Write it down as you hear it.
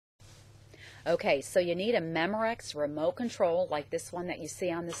Okay, so you need a Memorex remote control like this one that you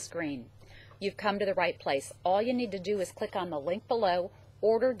see on the screen. You've come to the right place. All you need to do is click on the link below,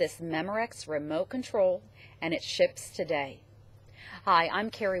 order this Memorex remote control, and it ships today. Hi, I'm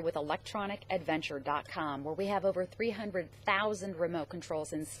Carrie with electronicadventure.com, where we have over 300,000 remote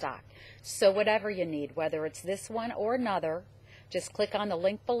controls in stock. So whatever you need, whether it's this one or another, just click on the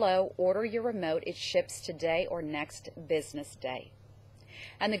link below, order your remote. It ships today or next business day.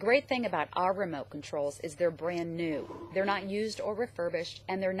 And the great thing about our remote controls is they're brand new. They're not used or refurbished,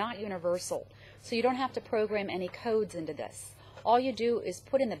 and they're not universal. So you don't have to program any codes into this. All you do is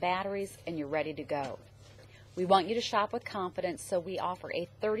put in the batteries and you're ready to go. We want you to shop with confidence, so we offer a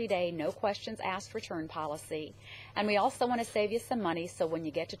 30-day no questions asked return policy. And we also want to save you some money, so when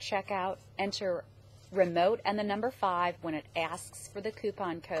you get to checkout, enter remote and the number 5 when it asks for the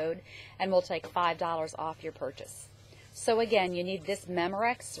coupon code, and we'll take $5 off your purchase. So again, you need this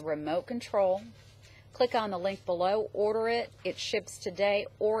Memorex remote control. Click on the link below, order it. It ships today,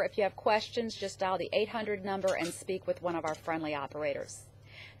 or if you have questions, just dial the 800 number and speak with one of our friendly operators.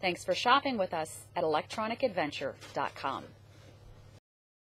 Thanks for shopping with us at electronicadventure.com.